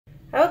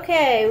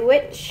Okay,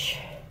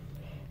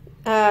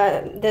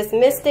 this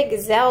Mystic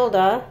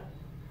Zelda,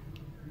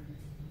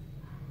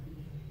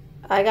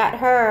 I got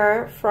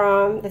her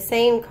from the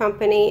same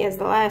company as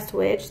the last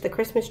witch, the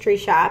Christmas Tree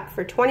Shop,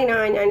 for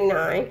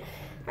 $29.99.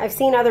 I've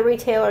seen other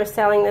retailers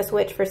selling this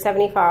witch for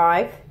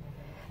 $75.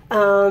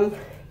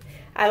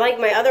 I like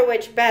my other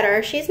witch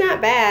better. She's not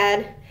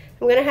bad.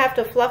 I'm going to have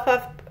to fluff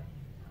up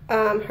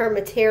her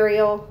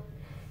material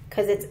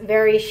because it's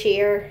very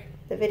sheer.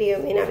 The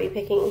video may not be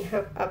picking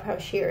up how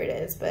sheer it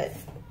is, but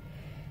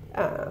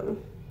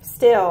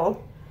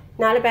still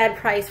not a bad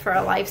price for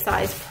a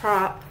life-size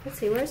prop. Let's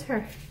see, where's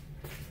her?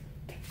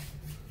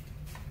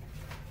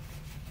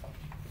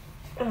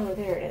 Oh,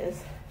 there it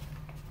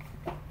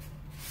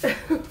is.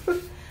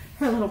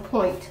 Her little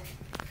point.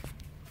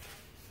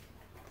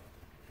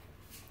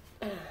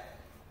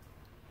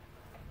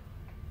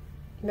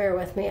 Bear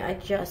with me, I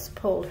just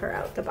pulled her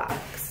out the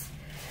box.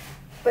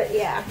 But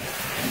yeah,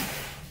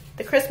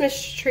 the Christmas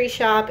Tree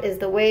Shop is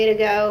the way to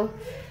go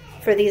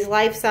for these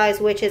life-size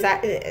witches.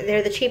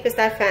 They're the cheapest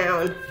I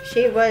found.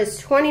 She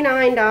was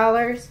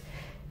 $29,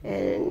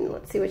 and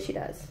let's see what she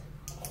does.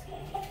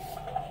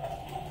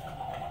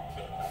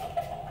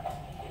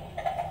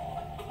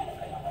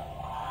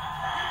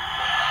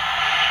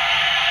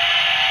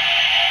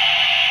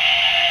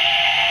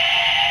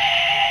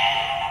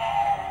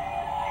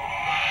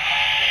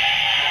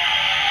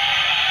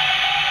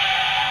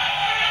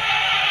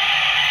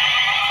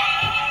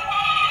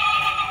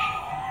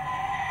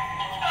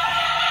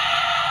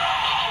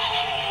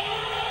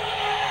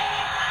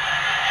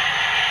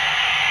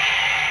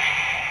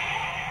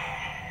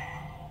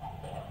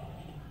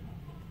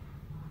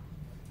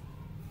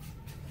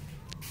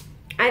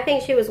 I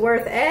think she was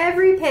worth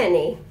every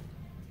penny.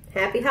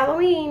 Happy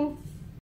Halloween.